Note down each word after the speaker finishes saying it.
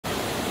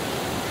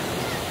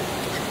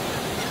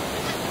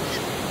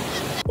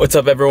What's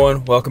up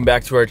everyone? Welcome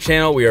back to our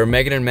channel. We are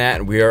Megan and Matt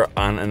and we are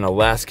on an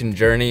Alaskan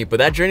journey, but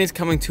that journey is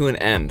coming to an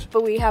end.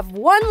 But we have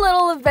one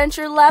little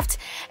adventure left,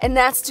 and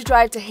that's to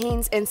drive to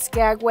Haines and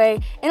Skagway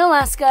in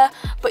Alaska,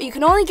 but you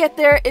can only get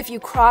there if you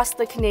cross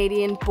the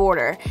Canadian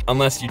border.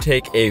 Unless you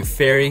take a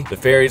ferry. The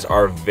ferries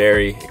are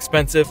very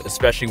expensive,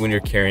 especially when you're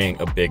carrying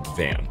a big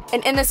van.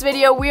 And in this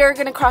video, we are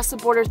gonna cross the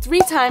border 3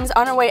 times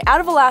on our way out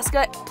of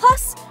Alaska,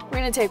 plus we're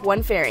gonna take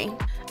 1 ferry.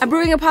 I'm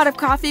brewing a pot of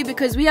coffee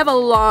because we have a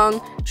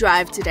long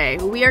drive today.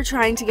 We are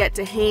trying to get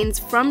to Haines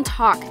from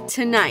Talk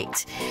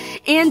tonight.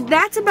 And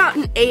that's about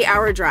an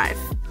 8-hour drive.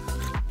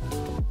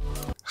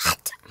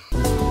 Hot.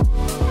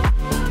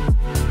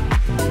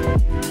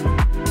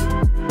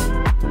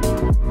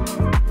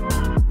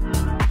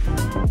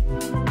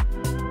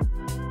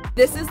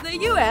 This is the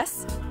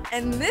US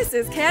and this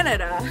is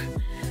Canada.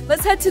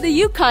 Let's head to the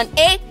Yukon.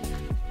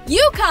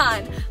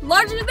 Yukon!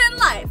 Larger than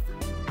life.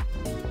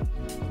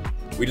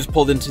 We just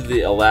pulled into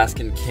the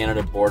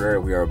Alaskan-Canada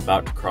border. We are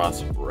about to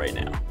cross right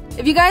now.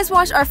 If you guys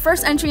watched our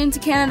first entry into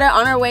Canada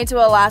on our way to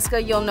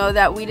Alaska, you'll know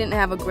that we didn't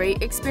have a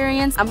great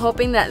experience. I'm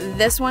hoping that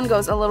this one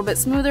goes a little bit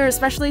smoother,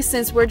 especially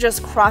since we're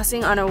just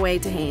crossing on our way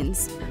to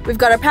Haines. We've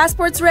got our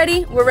passports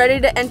ready. We're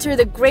ready to enter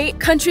the great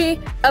country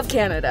of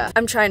Canada.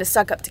 I'm trying to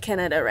suck up to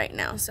Canada right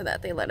now so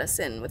that they let us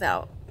in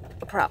without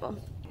a problem.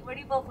 Where do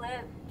you both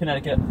live?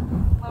 Connecticut.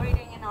 What were you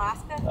doing in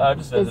Alaska?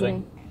 Just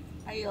visiting.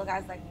 Are you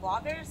guys like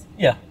vloggers?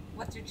 Yeah.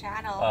 What's your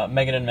channel?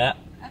 Megan and Matt.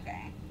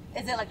 Okay.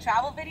 Is it like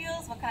travel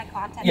videos? What kind of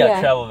content? Yeah,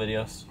 travel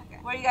videos. Okay.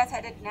 Where are you guys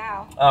headed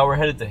now? We're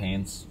headed to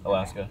Haines,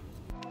 Alaska.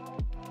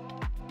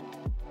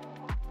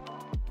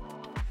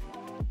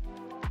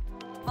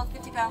 Both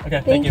good to go.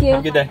 Okay, thank you. Have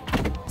a good day.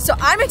 So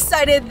I'm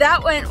excited.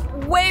 That went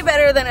way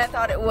better than I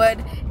thought it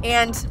would.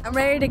 And I'm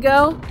ready to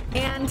go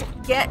and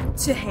get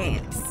to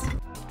Haines.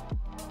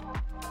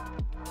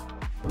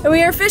 And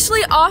we are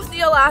officially off the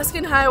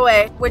Alaskan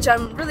highway, which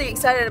I'm really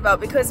excited about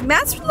because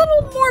Matt's a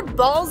little more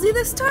ballsy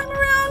this time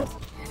around.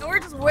 And we're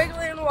just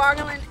wiggling and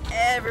woggling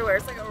everywhere.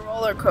 It's like a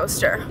roller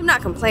coaster. I'm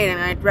not complaining,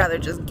 I'd rather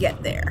just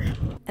get there.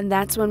 And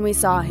that's when we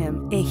saw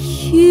him, a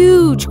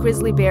huge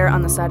grizzly bear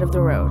on the side of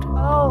the road.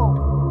 Oh,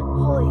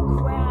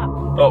 holy crap.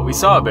 Oh, we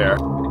saw a bear.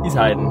 He's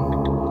hiding.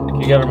 Can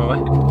you get him away?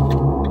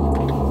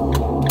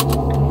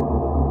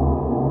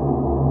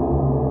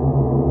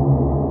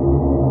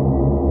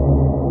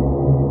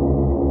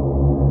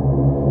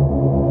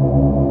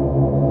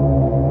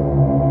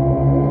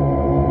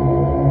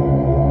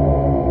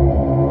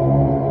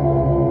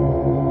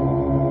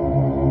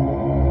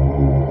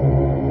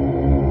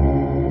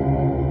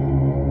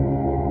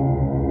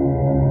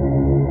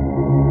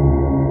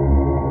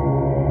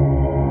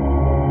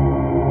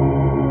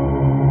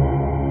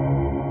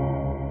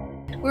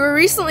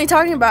 Recently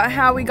talking about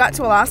how we got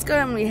to Alaska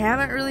and we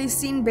haven't really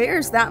seen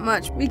bears that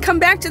much. We come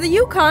back to the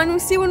Yukon and we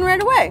see one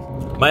right away.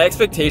 My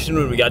expectation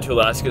when we got to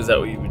Alaska is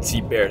that we would see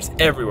bears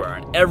everywhere,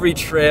 on every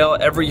trail,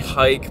 every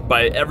hike,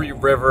 by every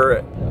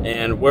river,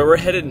 and where we're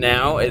headed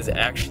now is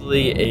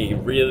actually a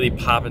really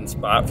poppin'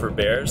 spot for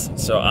bears,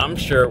 so I'm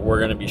sure we're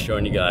gonna be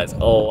showing you guys a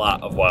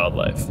lot of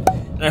wildlife.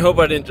 And I hope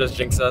I didn't just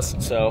jinx us,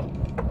 so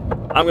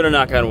I'm gonna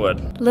knock on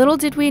wood. Little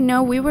did we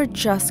know we were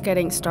just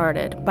getting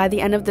started. By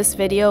the end of this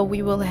video,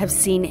 we will have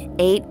seen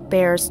 8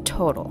 bears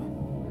total.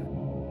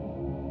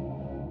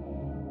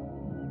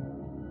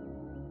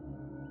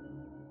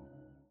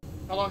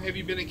 How long have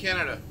you been in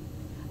Canada?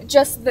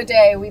 Just the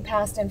day we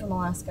passed in from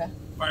Alaska.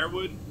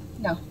 Firewood?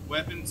 No.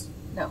 Weapons?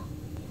 No.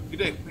 Good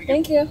day.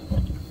 Thank you.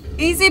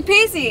 Easy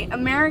peasy.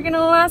 American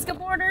and Alaska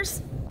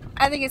borders?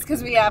 I think it's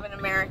because we have an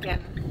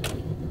American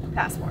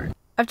passport.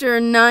 After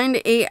a 9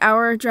 to 8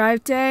 hour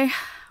drive day,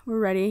 we're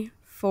ready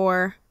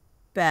for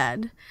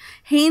bed.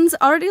 Haines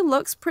already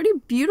looks pretty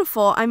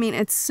beautiful. I mean,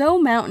 it's so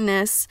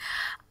mountainous.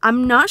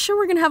 I'm not sure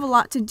we're gonna have a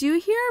lot to do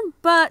here,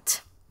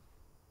 but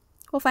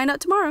we'll find out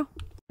tomorrow.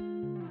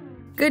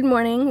 Good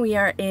morning, we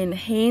are in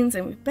Haines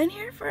and we've been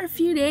here for a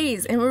few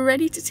days and we're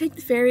ready to take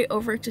the ferry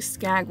over to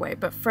Skagway.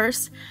 But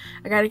first,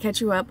 I gotta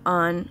catch you up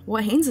on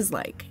what Haines is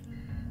like.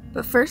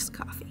 But first,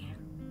 coffee.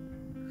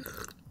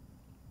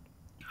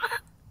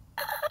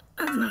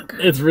 That's not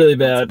good. It's really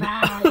bad.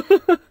 Bad.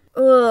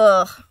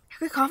 Ugh. How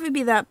could coffee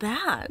be that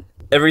bad?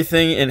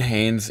 Everything in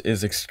Haines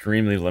is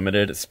extremely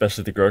limited,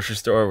 especially the grocery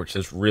store, which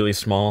is really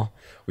small.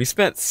 We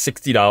spent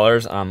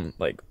 $60 on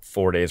like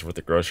 4 days worth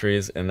of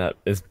groceries, and that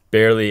is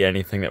barely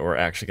anything that we're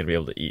actually gonna be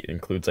able to eat. It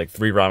includes like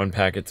 3 ramen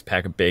packets, a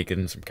pack of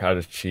bacon, some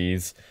cottage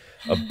cheese,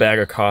 a bag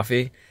of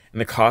coffee.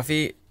 And the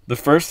coffee, the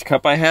first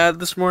cup I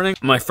had this morning,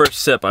 my first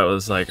sip, I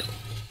was like,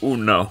 oh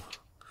no,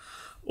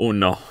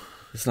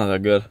 it's not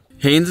that good.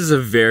 Haines is a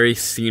very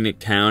scenic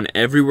town.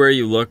 Everywhere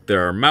you look,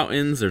 there are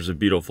mountains. There's a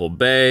beautiful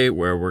bay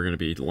where we're going to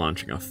be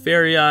launching a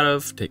ferry out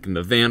of, taking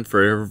the van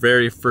for our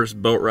very first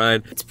boat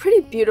ride. It's a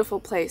pretty beautiful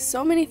place.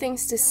 So many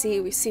things to see.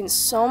 We've seen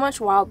so much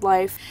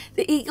wildlife.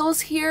 The eagles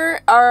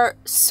here are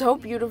so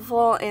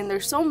beautiful, and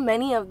there's so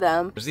many of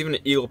them. There's even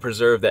an eagle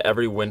preserve that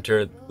every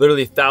winter,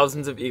 literally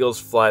thousands of eagles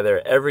fly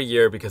there every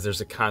year because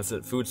there's a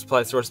constant food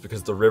supply source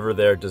because the river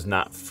there does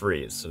not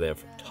freeze. So they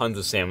have tons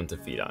of salmon to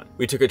feed on.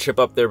 We took a trip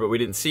up there, but we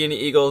didn't see any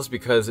eagles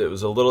because it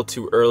was a little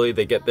too early.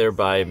 They get there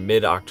by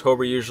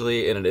mid-October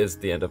usually, and it is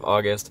the end of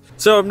August.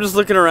 So I'm just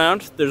looking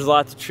around. There's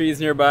lots of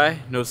trees nearby.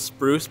 No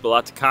spruce, but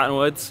lots of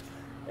cottonwoods.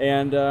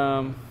 And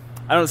I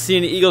don't see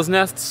any eagles'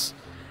 nests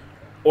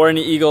or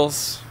any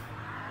eagles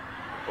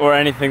or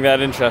anything that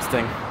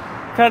interesting.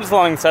 Kind of just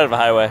along the side of a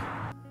highway.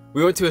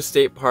 We went to a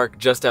state park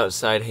just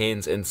outside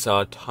Haines and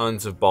saw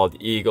tons of bald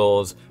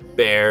eagles,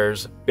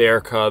 bears,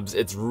 bear cubs.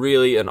 It's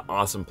really an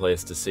awesome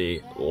place to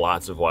see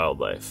lots of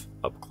wildlife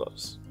up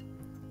close.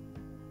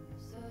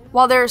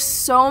 While there's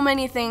so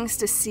many things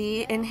to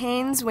see in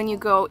Haines, when you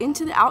go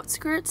into the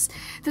outskirts,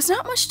 there's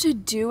not much to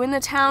do in the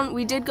town.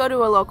 We did go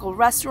to a local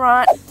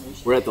restaurant.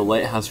 We're at the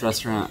Lighthouse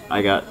restaurant.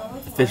 I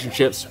got fish and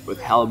chips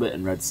with halibut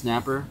and red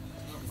snapper.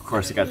 Of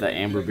course, I got that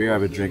amber beer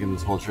I've been drinking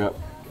this whole trip.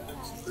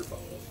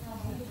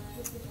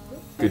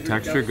 Good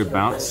texture, good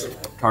bounce.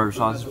 Tartar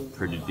sauce,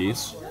 pretty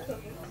decent.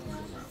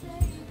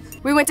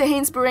 We went to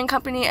Haines Brewing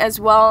Company as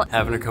well.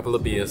 Having a couple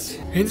of beers.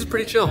 Haines is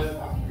pretty chill.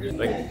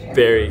 Like,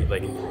 very,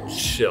 like,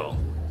 chill.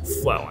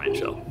 Flatline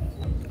chill.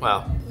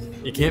 Wow.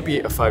 You can't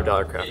beat a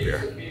 $5 craft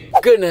beer.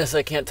 Goodness,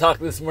 I can't talk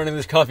this morning.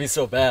 This coffee's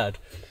so bad.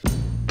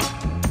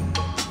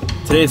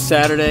 Today's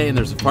Saturday, and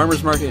there's a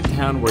farmer's market in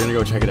town. We're gonna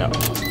go check it out.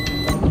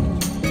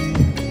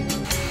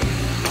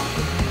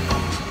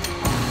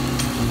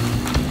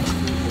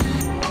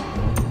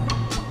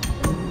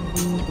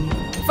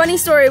 Funny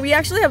story, we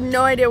actually have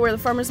no idea where the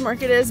farmer's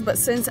market is, but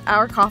since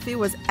our coffee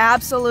was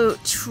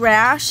absolute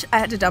trash, I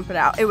had to dump it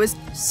out. It was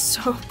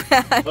so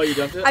bad. Oh, you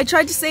dumped it? I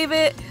tried to save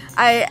it.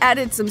 I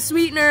added some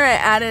sweetener, I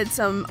added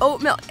some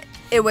oat milk.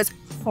 It was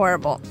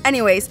horrible.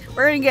 Anyways,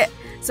 we're gonna get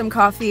some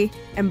coffee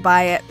and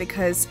buy it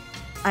because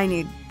I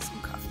need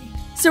some coffee.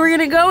 So we're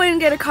gonna go in and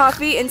get a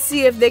coffee and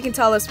see if they can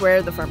tell us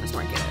where the farmer's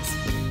market is.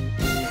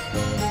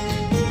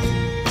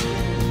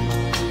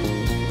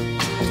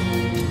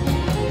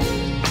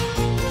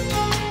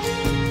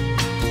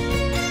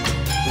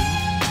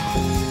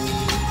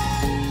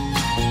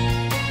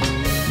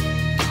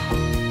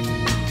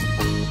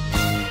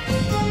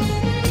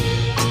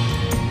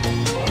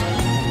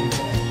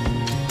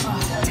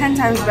 Oh, 10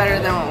 times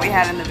better than what we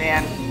had in the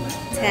van.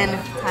 10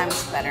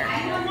 times better.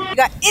 We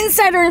got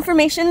insider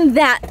information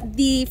that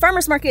the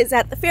farmer's market is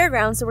at the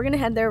fairgrounds, so we're gonna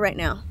head there right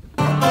now.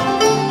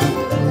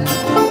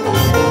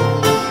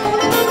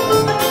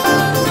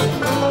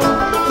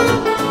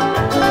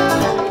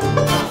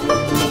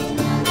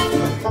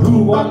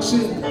 Who walks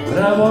in when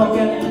I walk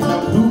in?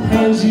 Who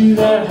hands you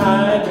that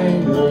high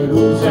finger?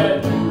 Who's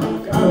that?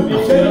 Could be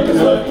thinking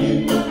of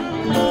you.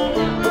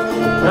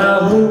 Now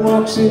who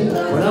walks in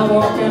when I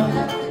walk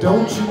out?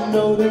 Don't you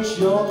know that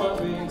you're my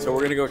baby? So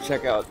we're gonna go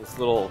check out this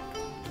little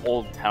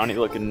old towny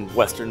looking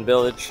western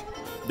village.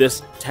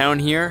 This town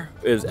here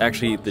is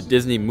actually the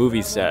Disney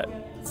movie set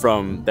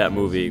from that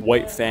movie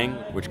White Fang,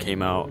 which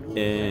came out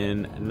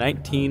in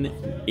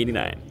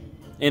 1989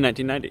 and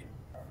 1990.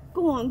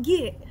 Go on,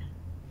 get.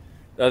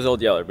 That was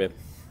Old Yeller, babe.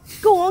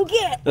 Go on,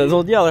 get. That was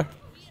Old Yeller.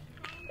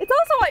 It's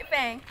also White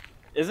Fang.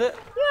 Is it?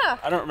 Yeah.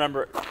 I don't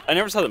remember. I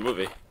never saw the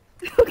movie.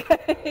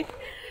 Okay.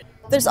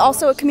 There's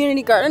also a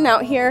community garden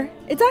out here.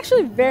 It's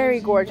actually very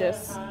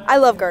gorgeous. I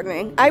love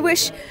gardening. I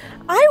wish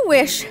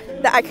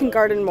that I can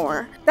garden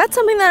more. That's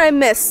something that I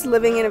miss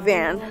living in a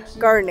van,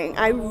 gardening.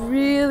 I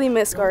really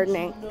miss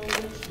gardening.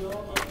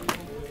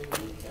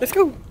 Let's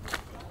go.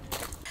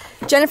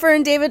 Jennifer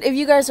and David, if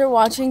you guys are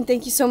watching,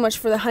 thank you so much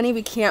for the honey.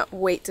 We can't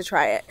wait to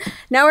try it.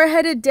 Now we're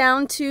headed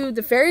down to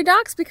the ferry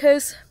docks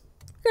because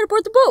we gotta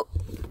board the boat.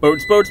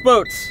 Boats, boats,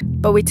 boats.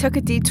 But we took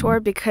a detour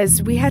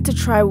because we had to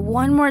try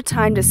one more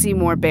time to see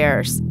more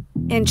bears.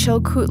 And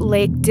Chilkoot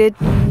Lake did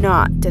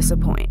not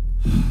disappoint.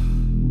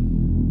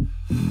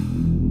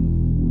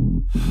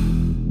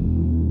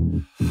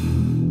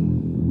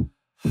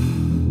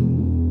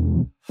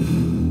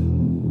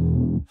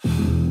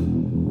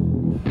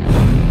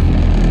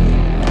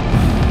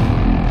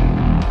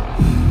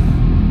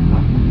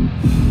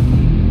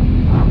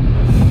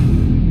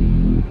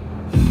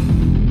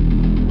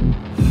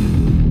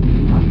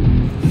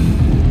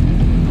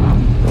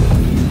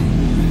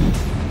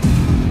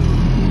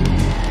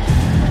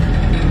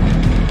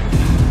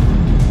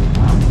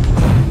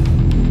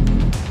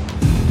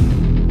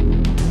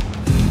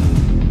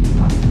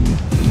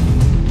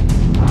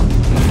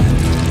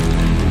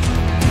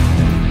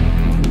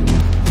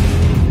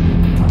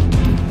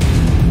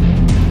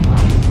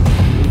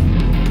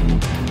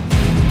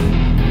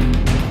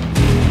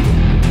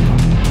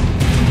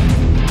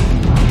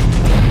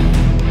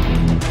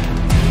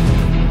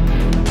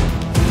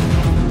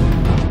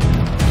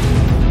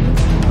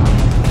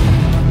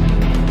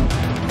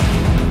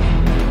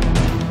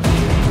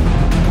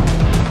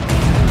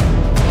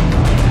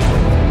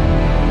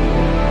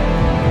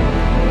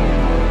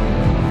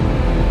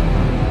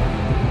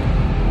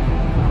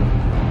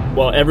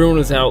 while everyone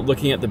was out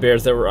looking at the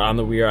bears that were on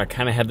the weir, I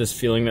kind of had this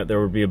feeling that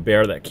there would be a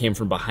bear that came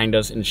from behind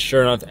us. And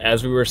sure enough,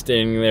 as we were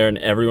standing there and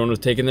everyone was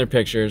taking their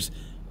pictures,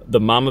 the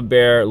mama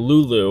bear,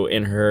 Lulu,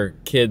 and her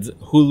kids,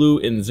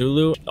 Hulu and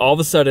Zulu, all of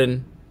a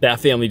sudden, that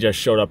family just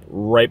showed up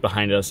right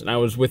behind us, and I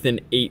was within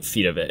 8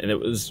 feet of it, and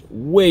it was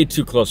way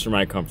too close for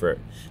my comfort.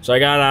 So I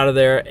got out of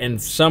there, and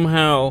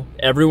somehow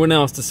everyone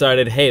else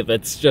decided, hey,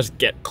 let's just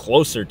get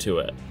closer to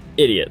it.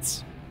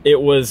 Idiots. It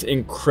was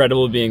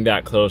incredible being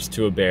that close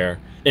to a bear,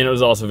 and it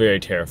was also very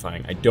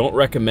terrifying. I don't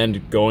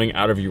recommend going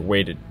out of your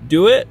way to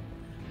do it,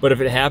 but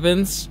if it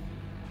happens,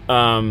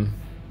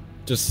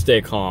 just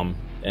stay calm.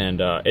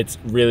 And it's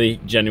really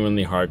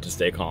genuinely hard to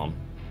stay calm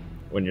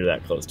when you're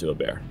that close to a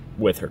bear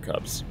with her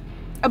cubs.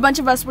 A bunch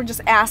of us were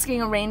just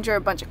asking a ranger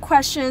a bunch of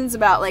questions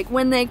about like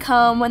when they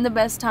come, when the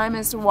best time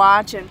is to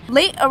watch, and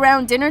late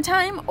around dinner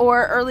time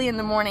or early in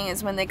the morning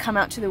is when they come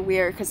out to the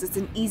weir because it's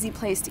an easy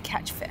place to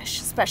catch fish,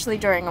 especially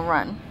during a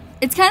run.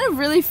 It's kind of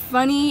really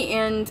funny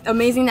and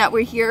amazing that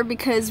we're here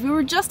because we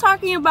were just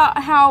talking about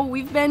how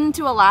we've been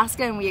to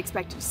Alaska and we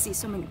expected to see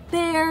so many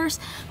bears,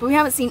 but we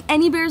haven't seen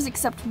any bears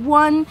except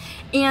one,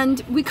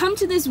 and we come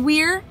to this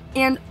weir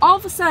and all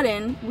of a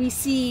sudden we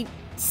see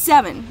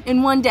 7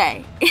 in one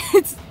day.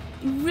 It's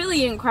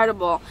really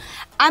incredible.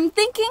 I'm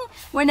thinking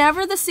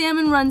whenever the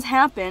salmon runs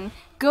happen,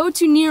 go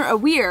to near a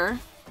weir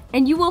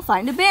and you will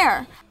find a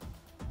bear.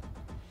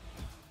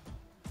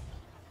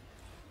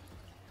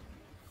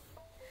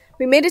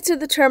 We made it to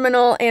the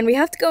terminal and we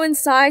have to go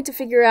inside to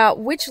figure out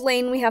which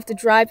lane we have to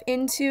drive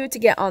into to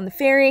get on the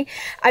ferry.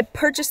 I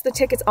purchased the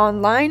tickets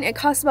online. It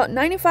cost about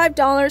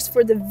 $95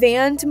 for the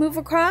van to move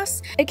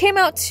across. It came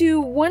out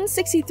to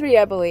 $163,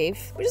 I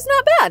believe, which is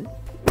not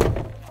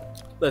bad.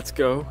 Let's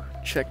go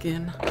check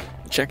in,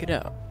 check it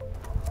out.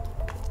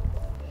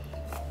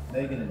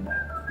 Meghan and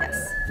Matt.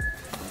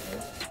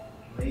 Yes.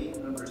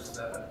 Lane number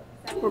 7.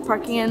 We're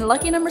parking in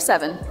lucky number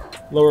 7.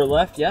 Lower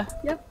left, yeah?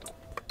 Yep.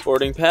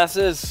 Boarding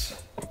passes.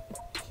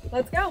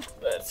 Let's go.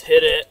 Let's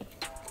hit it.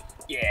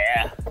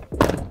 Yeah.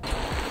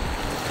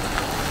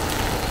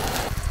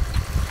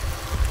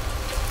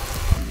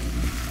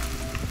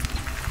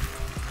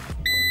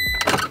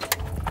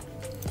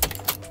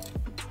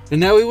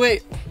 And now we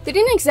wait. They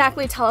didn't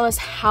exactly tell us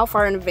how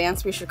far in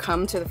advance we should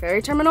come to the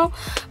ferry terminal,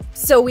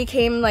 so we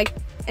came like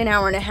an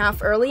hour and a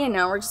half early, and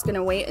now we're just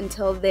gonna wait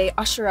until they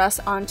usher us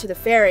onto the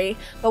ferry.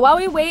 But while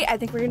we wait, I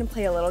think we're gonna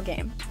play a little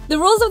game. The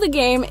rules of the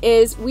game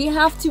is we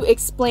have to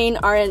explain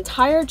our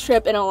entire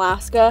trip in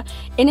Alaska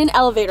in an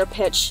elevator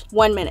pitch,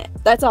 1 minute.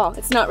 That's all.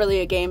 It's not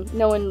really a game.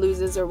 No one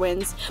loses or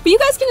wins. But you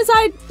guys can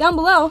decide down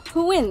below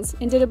who wins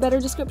and did a better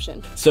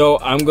description. So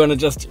I'm gonna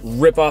just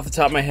rip off the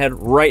top of my head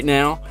right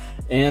now,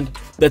 and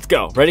let's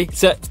go. Ready,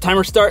 set,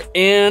 timer start,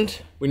 and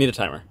we need a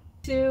timer.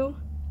 2,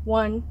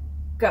 1,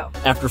 go.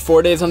 After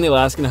 4 days on the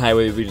Alaskan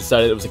highway, we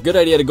decided it was a good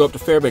idea to go up to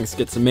Fairbanks to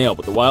get some mail,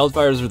 but the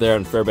wildfires were there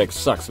and Fairbanks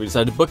sucks. So we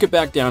decided to book it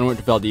back down and went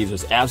to Valdez. It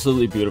was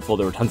absolutely beautiful.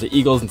 There were tons of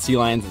eagles and sea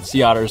lions and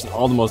sea otters and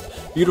all the most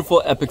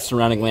beautiful, epic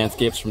surrounding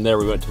landscapes. From there,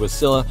 we went to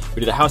Wasilla.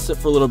 We did a house sit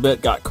for a little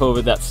bit, got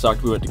COVID, that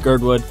sucked. We went to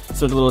Girdwood,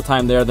 spent a little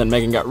time there. Then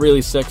Meghan got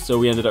really sick, so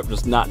we ended up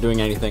just not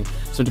doing anything.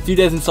 So in a few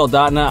days in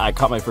Soldotna, I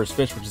caught my first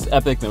fish, which is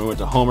epic. Then we went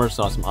to Homer,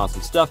 saw some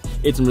awesome stuff,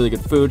 ate some really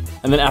good food.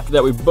 And then after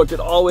that, we booked it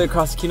all the way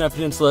across the Kenai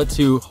Peninsula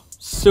to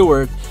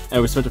Seward, and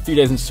we spent a few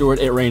days in Seward.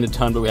 It rained a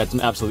ton, but we had some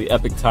absolutely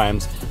epic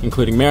times,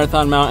 including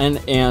Marathon Mountain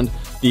and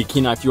the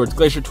Kenai Fjords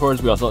Glacier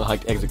Tours. We also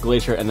hiked Exit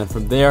Glacier, and then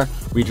from there,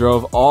 we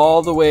drove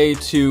all the way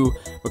to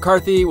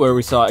McCarthy, where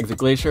we saw Exit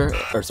Glacier,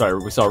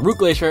 we saw Root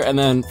Glacier, and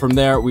then from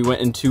there, we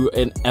went into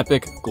an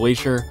epic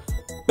glacier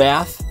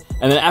bath,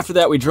 and then after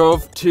that, we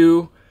drove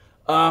to,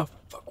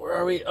 where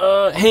are we?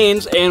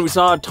 Haines, and we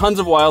saw tons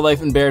of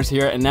wildlife and bears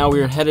here, and now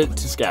we are headed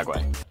to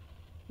Skagway.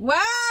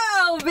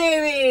 Wow,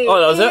 baby! Oh,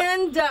 that was it?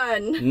 And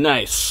done.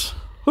 Nice.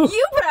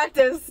 You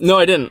practiced. No,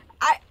 I didn't.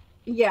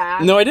 Yeah.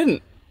 No, I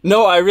didn't.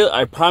 No,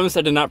 I promise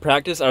I did not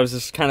practice. I was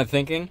just kind of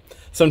thinking.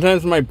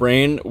 Sometimes my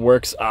brain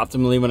works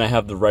optimally when I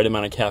have the right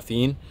amount of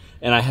caffeine.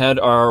 And I had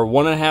our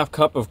 1.5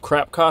 cup of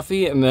crap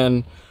coffee and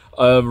then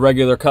a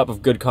regular cup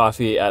of good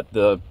coffee at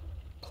the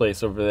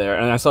place over there.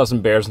 And I saw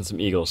some bears and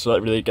some eagles, so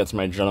that really gets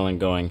my adrenaline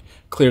going.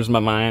 Clears my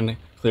mind,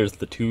 clears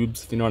the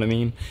tubes, if you know what I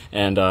mean.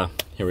 And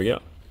here we go.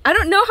 I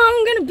don't know how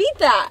I'm gonna beat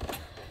that.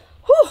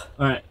 Whew.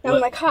 All right. Now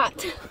I'm like hot.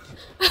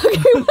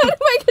 Okay, what am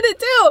I gonna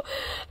do?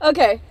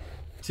 Okay.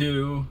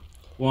 2,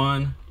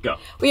 1, go.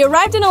 We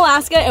arrived in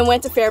Alaska and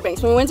went to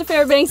Fairbanks. When we went to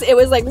Fairbanks, it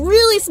was like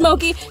really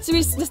smoky, so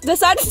we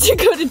decided to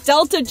go to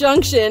Delta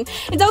Junction.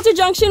 And Delta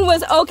Junction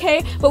was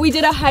okay, but we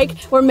did a hike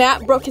where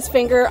Matt broke his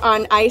finger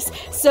on ice,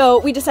 so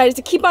we decided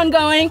to keep on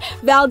going.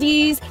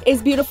 Valdez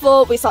is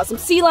beautiful. We saw some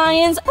sea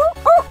lions.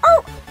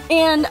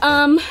 And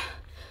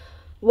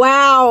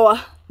wow.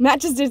 Matt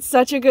just did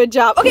such a good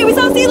job. Okay, we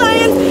saw sea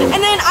lions,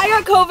 and then I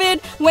got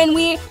COVID when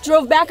we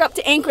drove back up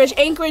to Anchorage.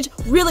 Anchorage,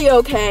 really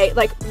okay,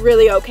 like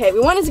really okay. We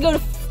wanted to go to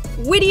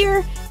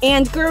Whittier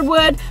and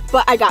Girdwood,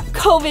 but I got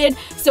COVID,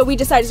 so we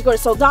decided to go to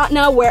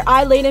Soldotna, where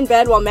I laid in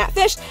bed while Matt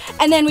fished,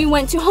 and then we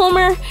went to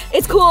Homer.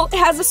 It's cool, it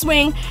has a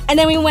swing, and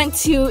then we went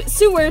to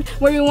Seward,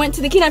 where we went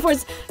to the Kenai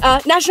Forest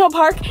National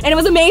Park, and it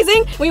was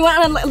amazing. We went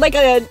on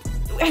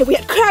we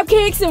had crab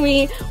cakes, and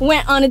we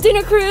went on a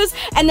dinner cruise,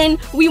 and then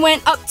we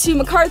went up to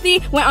McCarthy,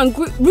 went on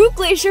Root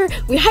Glacier,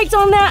 we hiked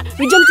on that,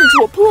 we jumped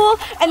into a pool,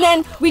 and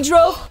then we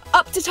drove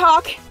up to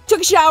talk,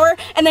 took a shower,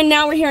 and then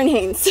now we're here in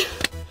Haines.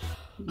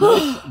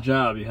 Nice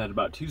job, you had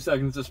about 2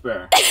 seconds to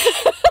spare.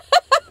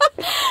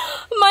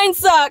 Mine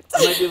sucked.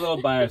 I might be a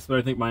little biased, but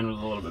I think mine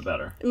was a little bit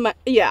better.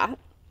 Yeah,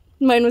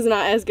 mine was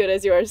not as good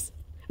as yours.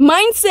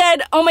 Mine said,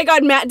 oh my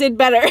god, Matt did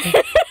better.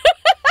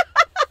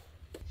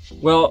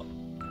 Well,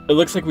 it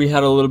looks like we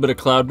had a little bit of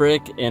cloud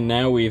break, and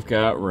now we've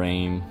got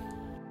rain.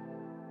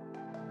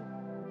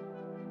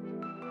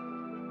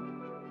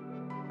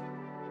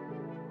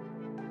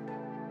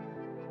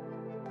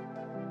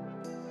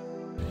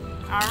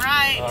 All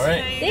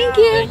right. Thank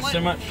you. Thanks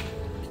so much.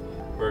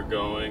 We're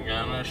going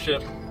on a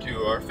ship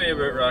to our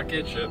favorite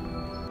rocket ship.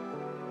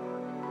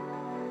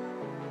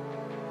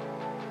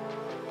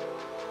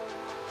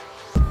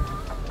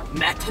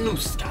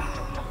 Matanuska.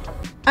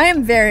 I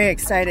am very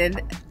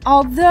excited.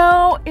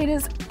 Although it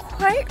is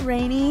quite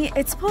rainy,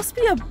 it's supposed to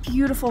be a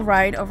beautiful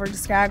ride over to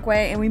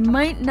Skagway, and we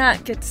might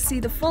not get to see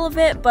the full of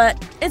it,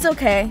 but it's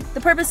okay.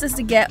 The purpose is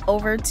to get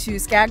over to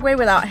Skagway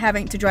without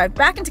having to drive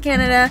back into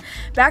Canada,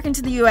 back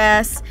into the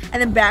US,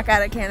 and then back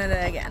out of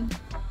Canada again.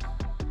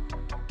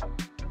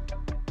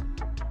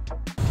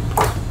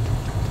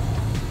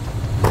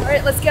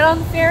 Alright, let's get on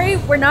the ferry.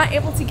 We're not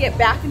able to get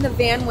back in the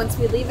van once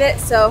we leave it,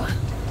 so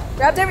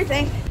grabbed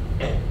everything.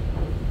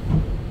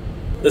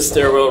 This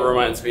stairwell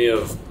reminds me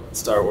of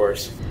Star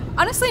Wars.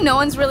 Honestly, no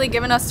one's really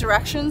given us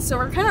directions, so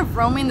we're kind of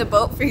roaming the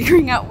boat,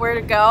 figuring out where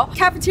to go.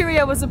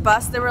 Cafeteria was a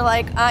bus. They were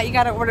like, you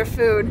gotta order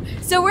food.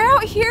 So we're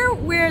out here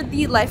where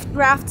the life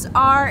rafts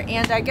are,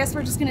 and I guess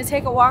we're just gonna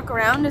take a walk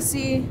around to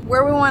see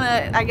where we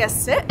wanna, I guess,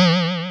 sit.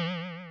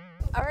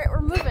 All right,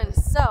 we're moving.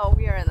 So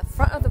we are in the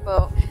front of the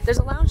boat. There's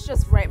a lounge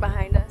just right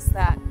behind us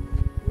that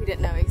we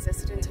didn't know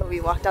existed until we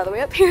walked all the way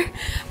up here.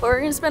 But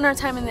we're gonna spend our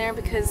time in there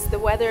because the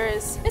weather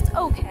it's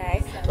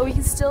okay, but we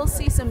can still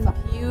see some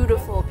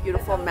beautiful,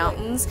 beautiful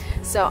mountains.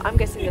 So I'm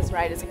guessing this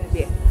ride is gonna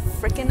be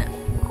freaking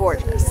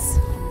gorgeous.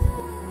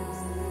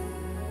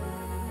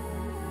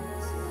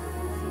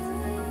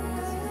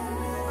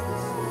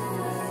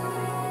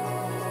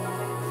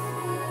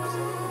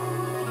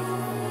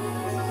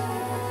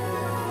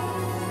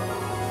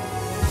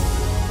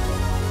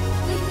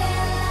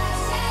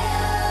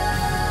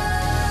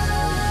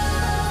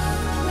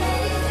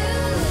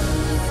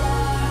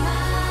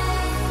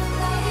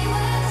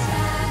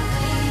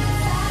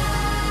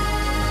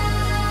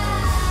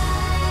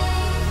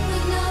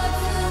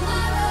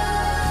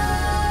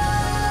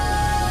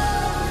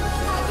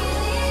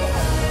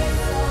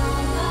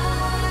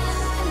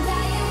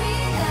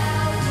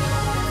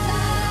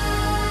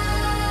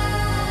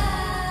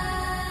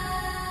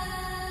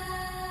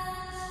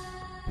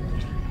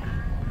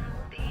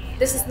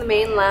 This is the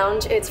main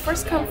lounge. It's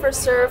first come,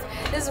 first serve.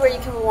 This is where you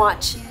can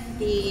watch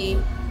the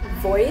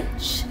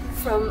voyage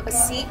from a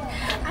seat.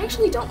 I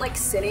actually don't like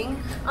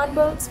sitting on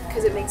boats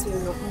because it makes me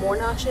more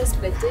nauseous,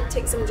 but I did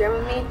take some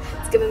Dramamine.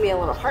 It's giving me a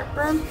little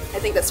heartburn. I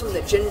think that's from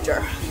the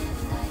ginger.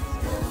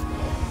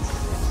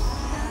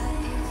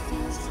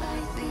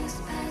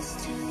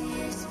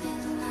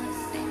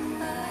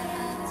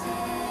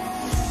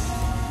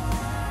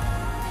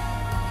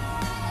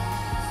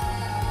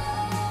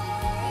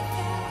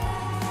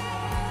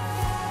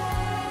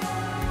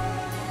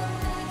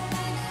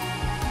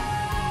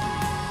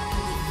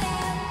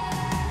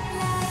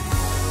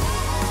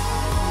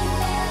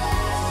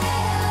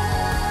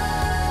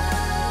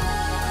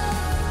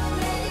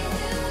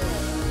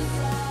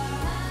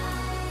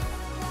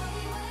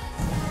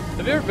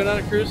 Have you ever been on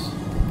a cruise?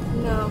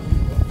 No.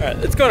 Alright,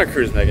 let's go on a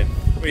cruise, Megan.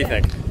 What do you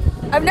think?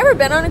 I've never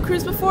been on a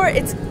cruise before.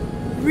 It's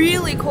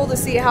really cool to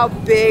see how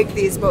big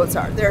these boats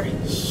are. They're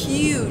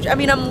huge. I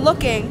mean, I'm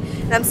looking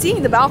and I'm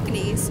seeing the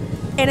balconies,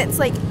 and it's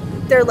like,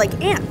 they're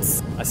like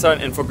ants. I saw an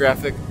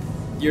infographic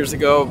years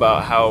ago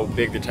about how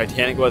big the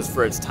Titanic was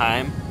for its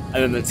time,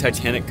 and then the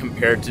Titanic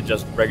compared to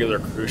just regular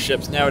cruise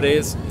ships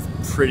nowadays.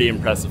 It's pretty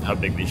impressive how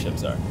big these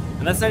ships are.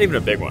 And that's not even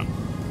a big one.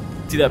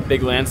 See that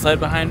big landslide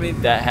behind me?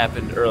 That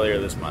happened earlier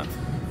this month.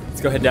 Let's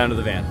go head down to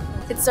the van.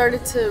 It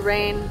started to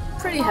rain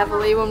pretty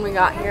heavily when we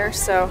got here,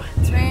 so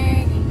it's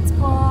raining, it's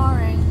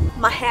pouring.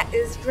 My hat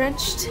is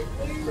drenched.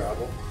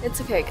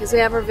 It's okay, because we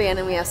have our van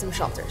and we have some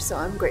shelter, so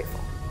I'm grateful.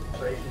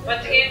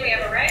 Once again, we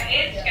have a right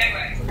and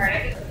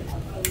Skagway.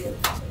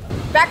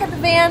 Back at the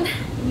van,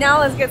 now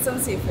let's get some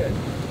seafood.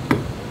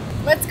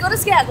 Let's go to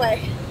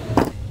Skagway.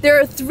 There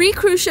are 3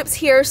 cruise ships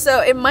here, so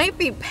it might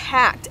be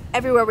packed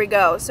everywhere we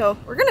go. So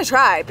we're gonna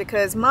try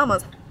because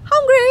Mama's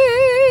hungry.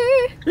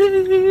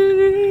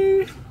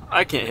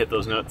 I can't hit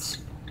those nuts.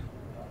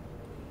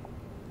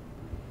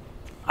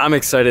 I'm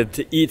excited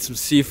to eat some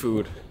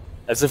seafood.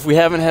 As if we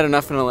haven't had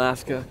enough in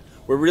Alaska,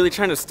 We're really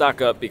trying to stock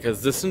up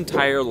because this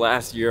entire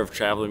last year of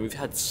traveling, we've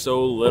had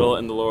so little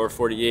in the lower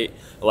 48.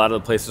 A lot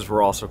of the places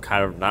were also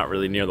kind of not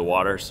really near the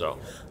water, so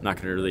I'm not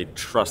gonna really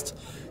trust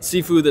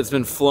seafood that's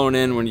been flown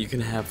in when you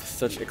can have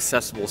such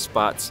accessible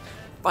spots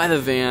by the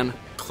van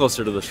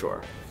closer to the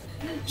shore.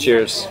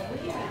 Cheers.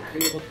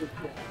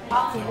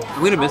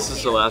 I'm gonna miss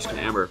this Alaskan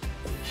Amber.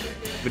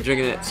 I've been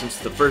drinking it since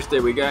the first day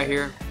we got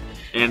here,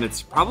 and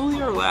it's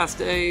probably our last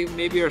day,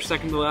 maybe our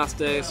second to last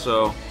day,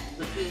 so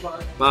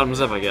bottoms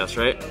up, I guess,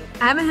 right?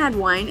 I haven't had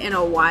wine in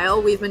a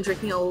while. We've been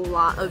drinking a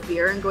lot of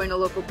beer and going to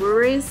local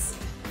breweries.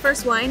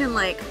 First wine in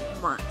like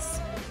months.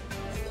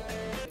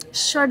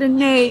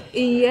 Chardonnay,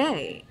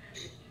 yay.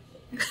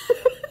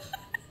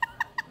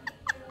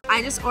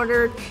 I just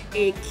ordered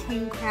a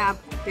king crab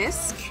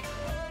bisque.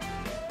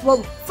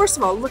 Well, first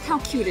of all, look how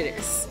cute it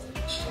is.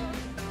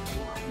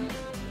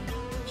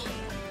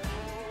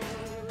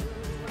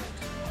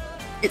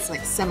 It's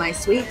like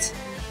semi-sweet.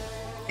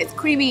 It's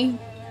creamy.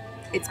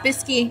 It's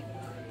biscuity.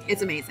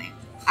 It's amazing.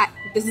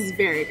 This is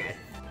very good.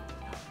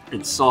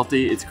 It's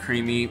salty, it's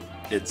creamy,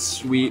 it's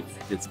sweet,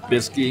 it's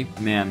biscuity.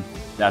 Man,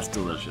 that's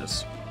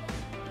delicious.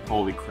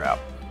 Holy crap.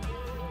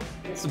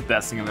 It's the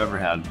best thing I've ever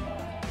had.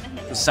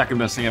 The second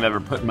best thing I've ever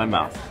put in my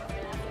mouth.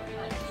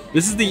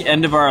 This is the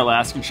end of our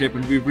Alaskan trip,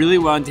 and we really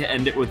wanted to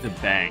end it with a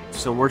bang.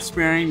 So we're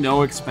sparing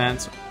no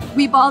expense.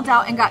 We balled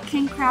out and got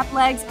king crab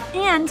legs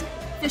and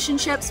fish and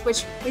chips,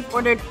 which we've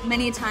ordered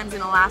many times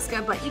in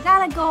Alaska, but you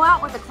gotta go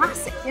out with a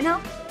classic, you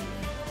know?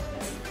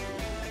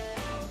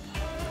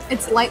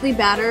 It's lightly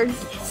battered.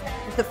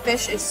 The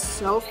fish is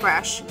so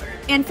fresh.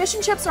 And fish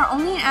and chips are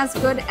only as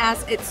good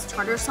as its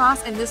tartar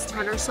sauce, and this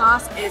tartar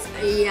sauce is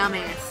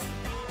yummy.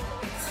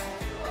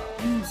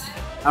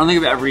 I don't think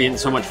I've ever eaten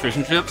so much fish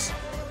and chips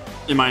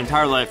in my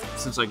entire life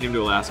since I came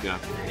to Alaska.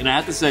 And I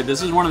have to say,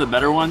 this is one of the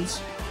better ones.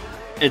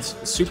 It's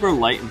super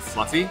light and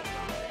fluffy,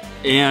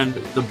 and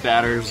the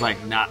batter's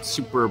like not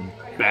super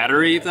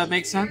battery, if that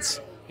makes sense.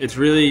 It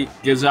really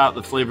gives out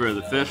the flavor of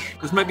the fish.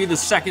 This might be the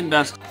second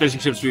best fish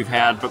and chips we've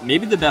had, but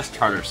maybe the best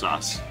tartar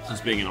sauce since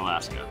being in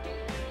Alaska.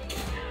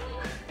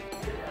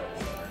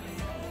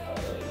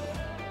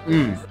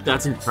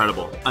 That's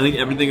incredible. I think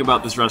everything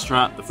about this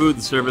restaurant, the food,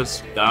 the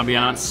service, the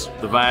ambiance,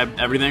 the vibe,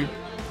 everything,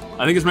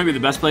 I think this might be the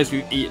best place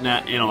we've eaten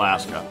at in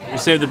Alaska. We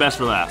saved the best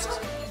for last.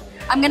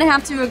 I'm gonna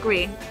have to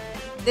agree.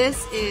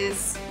 This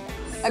is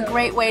a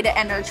great way to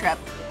end our trip.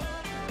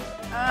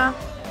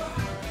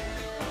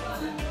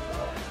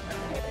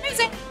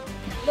 Amazing.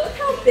 Look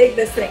how big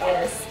this thing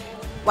is.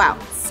 Wow,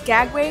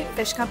 Skagway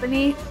Fish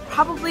Company,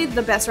 probably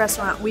the best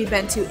restaurant we've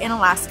been to in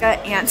Alaska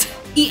and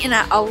eaten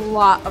at a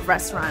lot of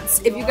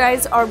restaurants. If you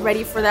guys are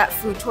ready for that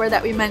food tour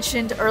that we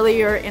mentioned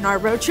earlier in our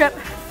road trip,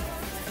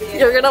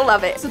 you're gonna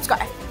love it.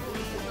 Subscribe.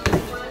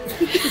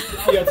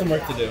 You got some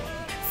work to do.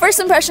 First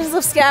impressions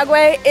of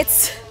Skagway,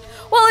 it's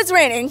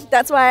raining.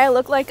 That's why I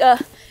look like a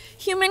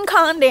human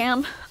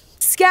condom.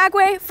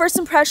 Skagway, first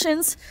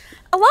impressions,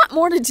 a lot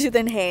more to do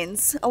than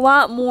Haines. A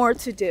lot more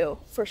to do,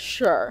 for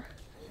sure.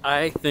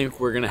 I think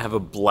we're gonna have a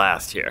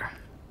blast here.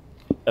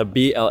 A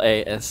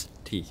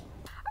B-L-A-S-T.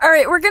 All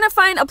right, we're gonna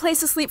find a place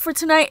to sleep for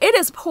tonight. It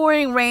is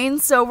pouring rain,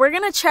 so we're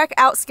gonna check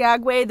out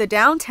Skagway, the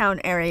downtown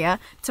area,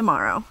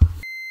 tomorrow.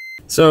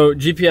 So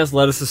GPS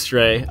led us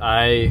astray.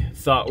 I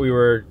thought we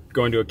were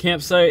going to a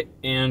campsite,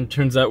 and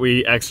turns out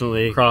we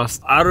accidentally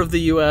crossed out of the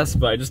US,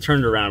 but I just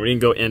turned around. We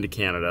didn't go into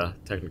Canada,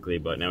 technically,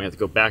 but now we have to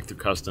go back through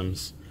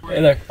customs.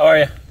 Hey there, how are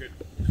you? Good.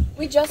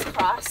 We just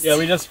crossed. Yeah,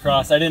 we just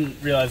crossed. I didn't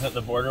realize that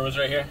the border was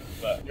right here,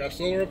 but You got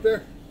solar up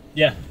there?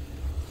 yeah.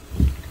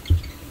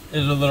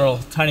 There's a little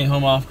tiny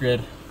home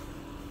off-grid.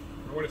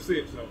 I want to see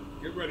it, so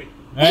get ready.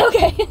 Right?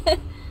 Okay. Yeah,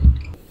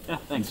 I'm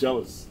thanks.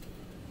 jealous.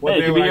 Hey,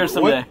 you could be here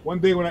someday. One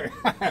day when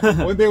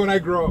I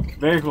grow up.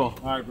 Very cool.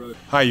 All right, brother.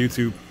 Hi,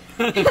 YouTube.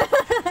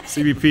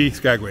 CBP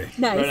Skagway.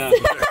 Nice. Right on.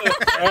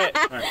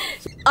 All right.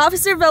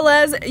 Officer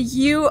Velez,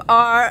 you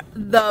are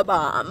the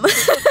bomb.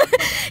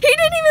 He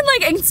didn't even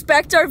like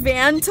inspect our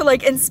van to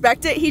like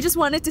inspect it. He just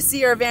wanted to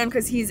see our van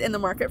because he's in the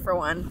market for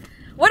one.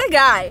 What a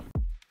guy.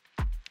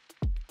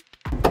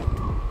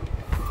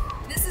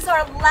 This is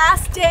our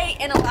last day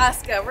in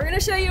Alaska. We're gonna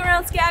show you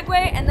around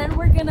Skagway and then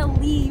we're gonna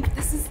leave.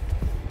 This is,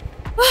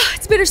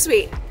 it's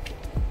bittersweet.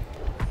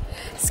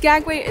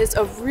 Skagway is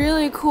a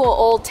really cool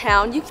old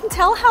town. You can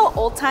tell how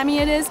old-timey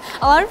it is.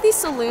 A lot of these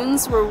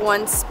saloons were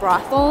once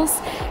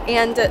brothels,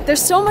 and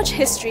there's so much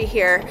history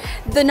here.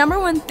 The number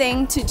one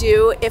thing to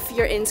do if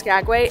you're in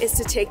Skagway is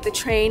to take the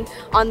train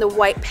on the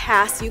White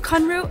Pass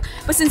Yukon route,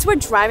 but since we're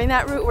driving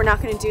that route, we're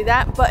not gonna do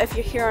that. But if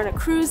you're here on a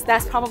cruise,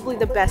 that's probably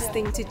the best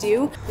thing to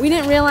do. We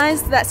didn't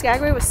realize that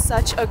Skagway was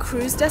such a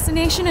cruise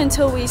destination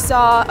until we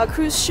saw a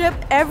cruise ship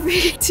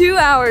every 2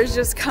 hours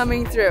just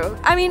coming through.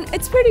 I mean,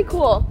 it's pretty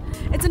cool.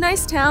 It's a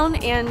nice town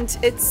and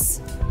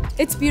it's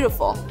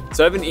beautiful.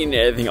 So I haven't eaten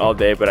anything all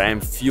day, but I am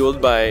fueled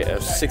by a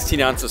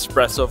 16-ounce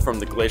espresso from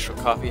the Glacial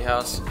Coffee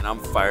House, and I'm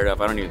fired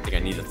up. I don't even think I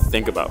need to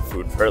think about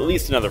food for at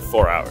least another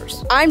 4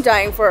 hours. I'm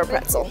dying for a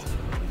pretzel.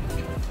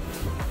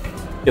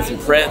 Get some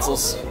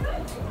pretzels.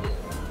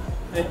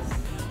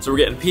 So we're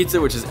getting pizza,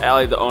 which is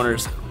Allie, the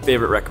owner's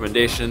favorite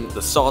recommendation,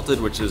 the salted,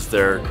 which is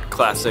their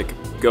classic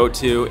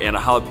go-to, and a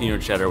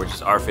jalapeno cheddar, which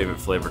is our favorite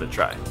flavor to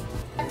try.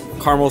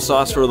 Caramel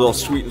sauce for a little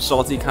sweet and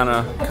salty kind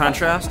of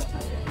contrast.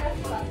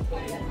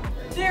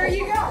 There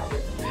you go.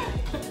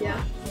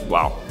 Yeah.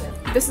 Wow.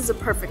 This is a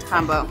perfect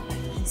combo.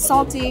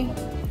 Salty,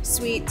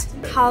 sweet,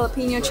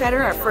 jalapeno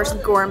cheddar, our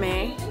first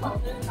gourmet.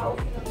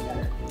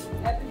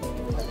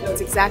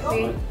 It's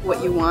exactly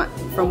what you want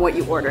from what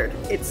you ordered.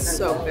 It's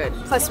so good.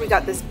 Plus we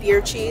got this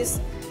beer cheese,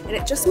 and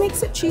it just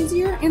makes it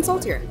cheesier and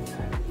saltier.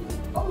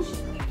 All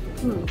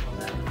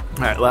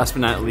right, last but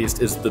not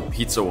least is the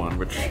pizza one,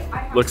 which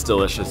looks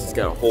delicious. It's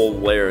got a whole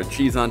layer of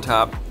cheese on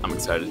top. I'm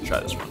excited to try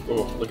this one.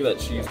 Oh, look at that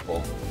cheese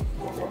pull.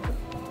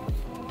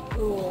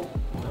 Ooh.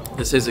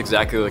 This is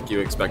exactly like you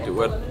expect it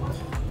would.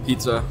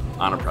 Pizza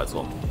on a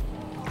pretzel.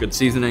 Good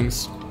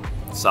seasonings.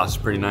 The sauce is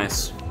pretty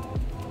nice.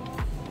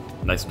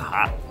 Nice and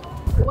hot.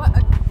 What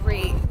a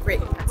great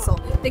pretzel.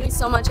 Thank you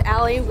so much,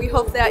 Allie. We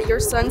hope that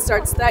your son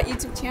starts that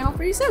YouTube channel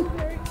pretty soon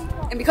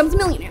and becomes a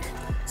millionaire.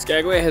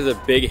 Skagway has a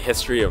big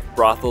history of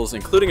brothels,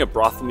 including a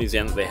brothel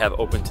museum that they have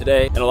open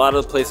today. And a lot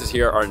of the places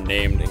here are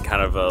named in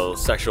kind of a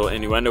sexual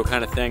innuendo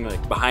kind of thing.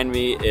 Like behind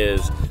me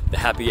is the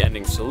Happy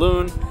Ending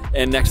Saloon,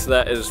 and next to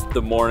that is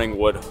the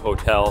Morningwood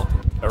Hotel,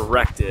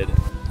 erected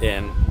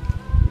in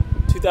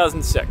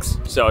 2006.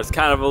 So it's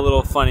kind of a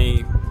little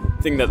funny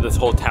thing that this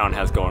whole town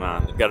has going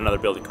on. They've got another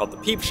building called the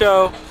Peep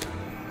Show.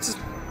 It's just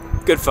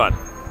good fun.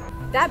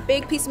 That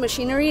big piece of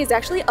machinery is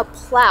actually a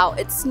plow.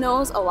 It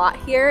snows a lot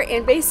here,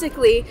 and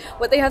basically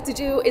what they have to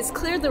do is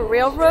clear the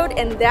railroad,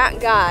 and that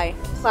guy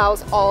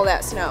plows all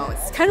that snow.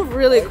 It's kind of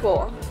really cool.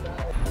 All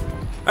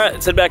right,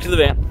 let's head back to the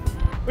van,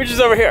 which is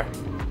over here.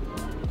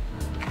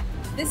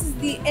 This is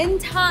the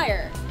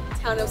entire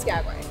town of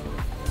Skagway.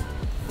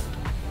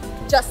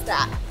 Just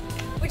that.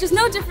 Which is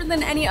no different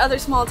than any other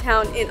small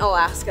town in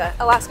Alaska.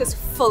 Alaska's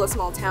full of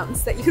small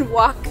towns that you could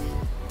walk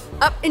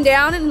up and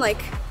down in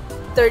like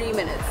 30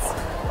 minutes.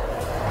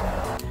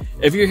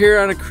 If you're here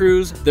on a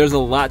cruise, there's a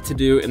lot to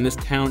do, and this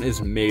town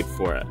is made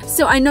for it.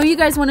 So I know you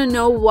guys want to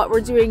know what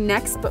we're doing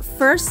next, but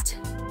first,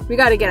 we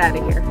gotta get out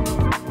of here.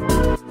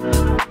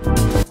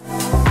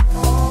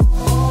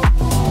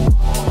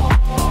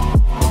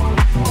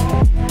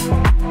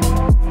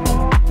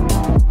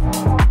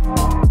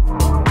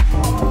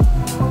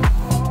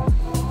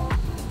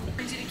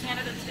 Brings you to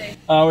Canada today.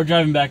 We're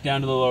driving back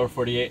down to the lower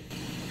 48.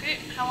 Okay,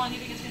 how long do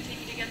you think it's going to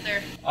take you to get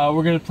there?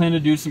 We're gonna plan to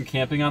do some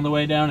camping on the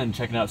way down and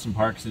checking out some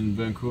parks in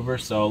Vancouver,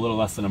 so a little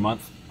less than a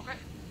month. Okay.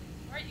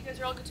 Alright, you guys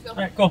are all good to go. All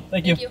right, cool,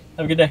 thank you. Thank you.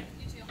 Have a good day.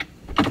 You too.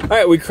 All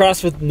right, we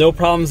crossed with no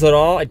problems at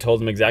all. I told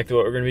them exactly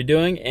what we're gonna be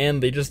doing,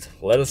 and they just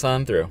let us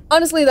on through.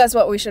 Honestly, that's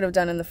what we should have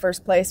done in the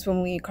first place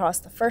when we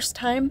crossed the first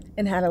time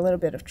and had a little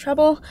bit of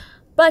trouble.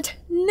 But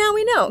now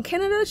we know,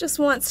 Canada just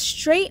wants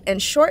straight and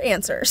short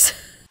answers.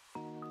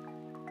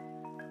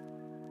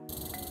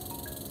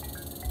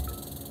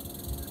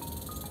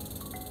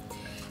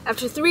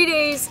 After 3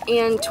 days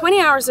and 20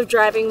 hours of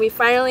driving, we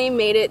finally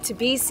made it to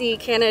BC,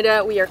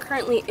 Canada. We are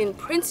currently in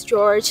Prince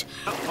George.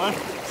 1, 2,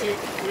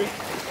 3.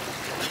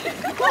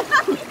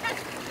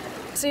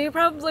 So you're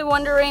probably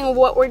wondering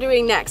what we're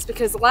doing next,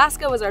 because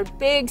Alaska was our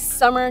big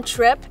summer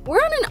trip. We're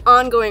on an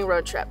ongoing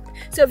road trip.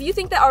 So if you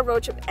think that our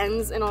road trip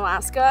ends in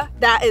Alaska,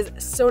 that is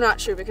so not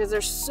true, because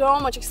there's so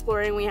much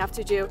exploring we have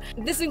to do.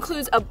 This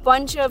includes a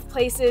bunch of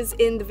places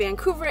in the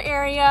Vancouver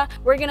area.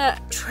 We're gonna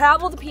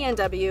travel the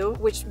PNW,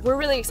 which we're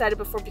really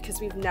excited for because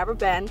we've never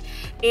been.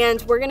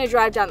 And we're gonna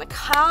drive down the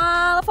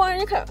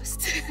California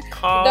coast.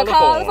 The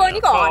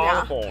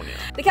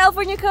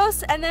California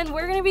coast, and then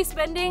we're gonna be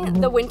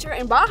spending the winter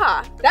in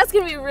Baja. That's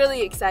gonna be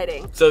really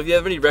exciting. So if you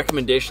have any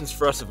recommendations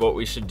for us of what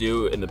we should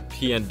do in the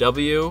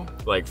PNW,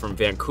 like from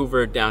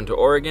Vancouver down to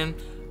Oregon,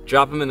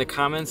 drop them in the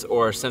comments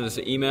or send us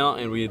an email,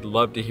 and we'd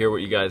love to hear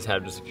what you guys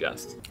have to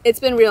suggest. It's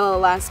been real,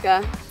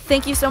 Alaska.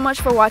 Thank you so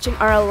much for watching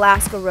our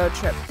Alaska road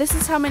trip. This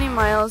is how many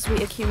miles we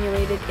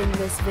accumulated in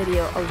this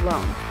video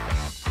alone.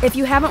 If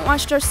you haven't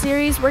watched our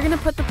series, we're gonna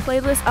put the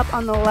playlist up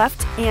on the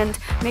left, and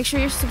make sure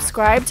you're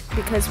subscribed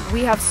because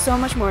we have so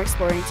much more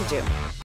exploring to do.